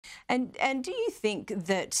And do you think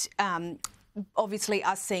that obviously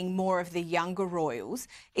us seeing more of the younger royals,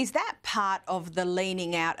 is that part of the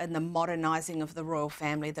leaning out and the modernising of the royal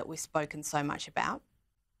family that we've spoken so much about?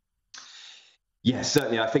 Yes,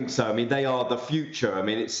 certainly, I think so. I mean, they are the future. I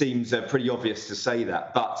mean, it seems pretty obvious to say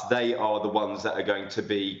that, but they are the ones that are going to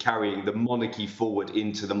be carrying the monarchy forward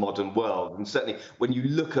into the modern world. And certainly, when you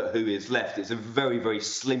look at who is left, it's a very, very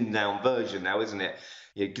slimmed down version now, isn't it?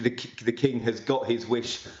 The king has got his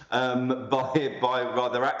wish by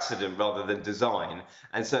rather accident rather than design,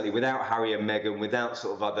 and certainly without Harry and Meghan, without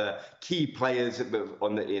sort of other key players in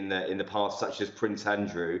the past, such as Prince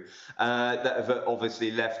Andrew, that have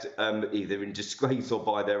obviously left either in disgrace or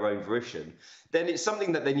by their own volition, then it's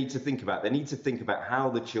something that they need to think about. They need to think about how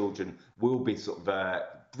the children will be sort of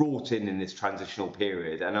brought in this transitional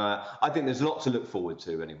period, and I think there's a lot to look forward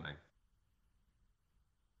to anyway.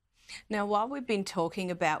 Now, while we've been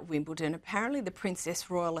talking about Wimbledon, apparently the Princess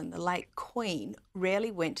Royal and the late Queen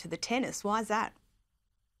rarely went to the tennis. Why is that?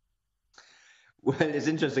 Well, it's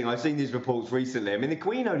interesting. I've seen these reports recently. I mean, the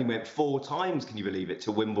Queen only went 4 times, can you believe it,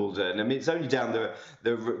 to Wimbledon? I mean, it's only down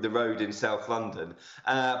the road in South London.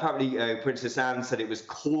 Apparently, Princess Anne said it was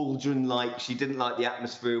cauldron-like. She didn't like the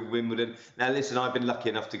atmosphere of Wimbledon. Now, listen, I've been lucky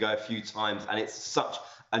enough to go a few times, and it's such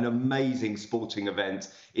an amazing sporting event.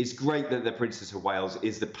 It's great that the Princess of Wales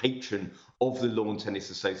is the patron of the Lawn Tennis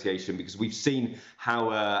Association, because we've seen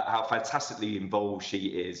how fantastically involved she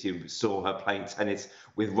is. You saw her playing tennis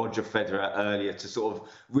with Roger Federer earlier to sort of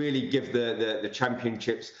really give the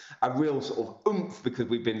championships a real sort of oomph, because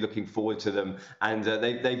we've been looking forward to them, and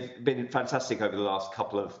they've been fantastic over the last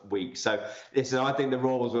couple of weeks. So listen, I think the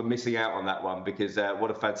Royals were missing out on that one, because what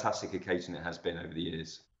a fantastic occasion it has been over the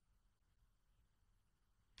years.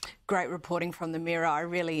 Great reporting from the Mirror. I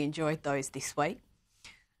really enjoyed those this week.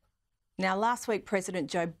 Now, last week, President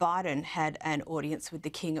Joe Biden had an audience with the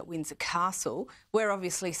King at Windsor Castle. We're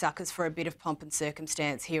obviously suckers for a bit of pomp and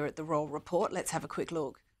circumstance here at the Royal Report. Let's have a quick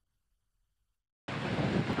look.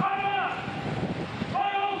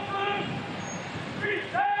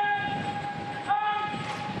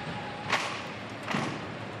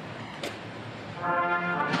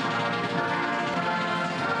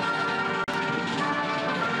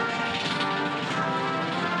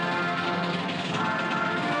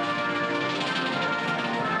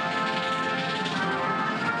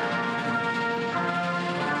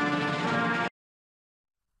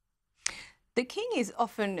 The King is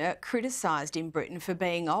often criticised in Britain for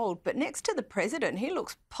being old, but next to the President, he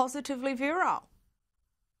looks positively virile.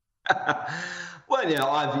 Well,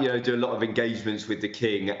 I do a lot of engagements with the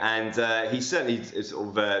King, and he certainly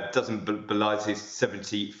sort of doesn't belie his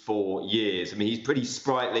 74 years. I mean, he's pretty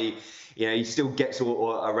sprightly. He still gets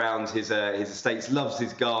all around his estates, loves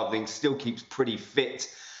his gardening, still keeps pretty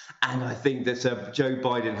fit. And I think that Joe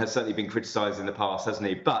Biden has certainly been criticised in the past, hasn't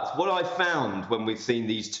he? But what I found when we've seen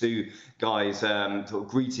these two guys sort of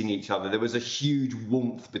greeting each other, there was a huge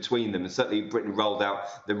warmth between them. And certainly Britain rolled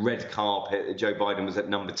out the red carpet. Joe Biden was at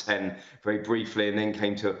number 10 very briefly, and then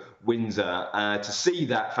came to Windsor to see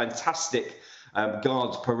that fantastic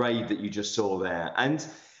Guards parade that you just saw there. And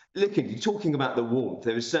look, talking about the warmth,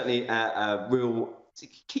 there was certainly a real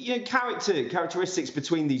characteristics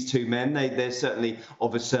between these two men. They're certainly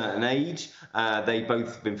of a certain age. They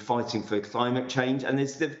both been fighting for climate change, and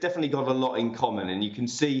they've definitely got a lot in common. And you can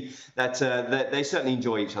see that they certainly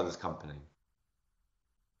enjoy each other's company.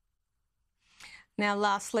 Now,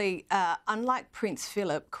 lastly, unlike Prince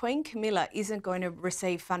Philip, Queen Camilla isn't going to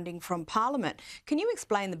receive funding from Parliament. Can you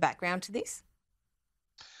explain the background to this?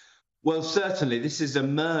 Well, certainly this has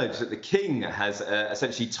emerged that the King has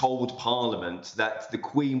essentially told Parliament that the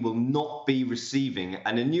Queen will not be receiving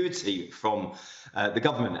an annuity from the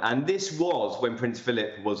government. And this was when Prince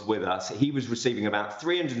Philip was with us. He was receiving about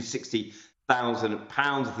 £360,000.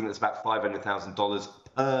 I think that's about $500,000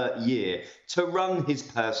 per year to run his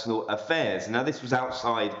personal affairs. Now, this was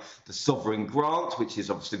outside the sovereign grant, which is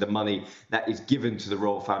obviously the money that is given to the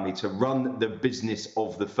royal family to run the business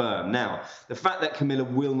of the firm. Now, the fact that Camilla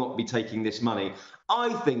will not be taking this money,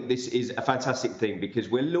 I think this is a fantastic thing, because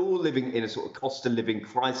we're all living in a sort of cost of living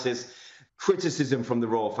crisis. Criticism from the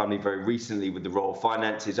royal family very recently with the royal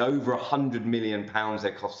finances, over £100 million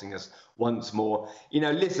they're costing us once more.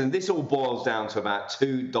 Listen, this all boils down to about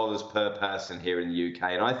 $2 per person here in the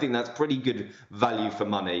UK, and I think that's pretty good value for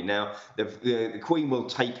money. Now, the Queen will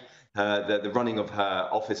take the running of her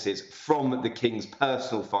offices from the King's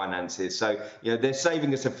personal finances, so they're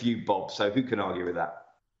saving us a few bob, so who can argue with that?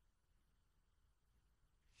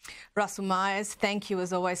 Russell Myers, thank you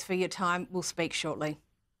as always for your time. We'll speak shortly.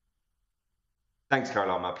 Thanks,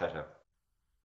 Caroline. My pleasure.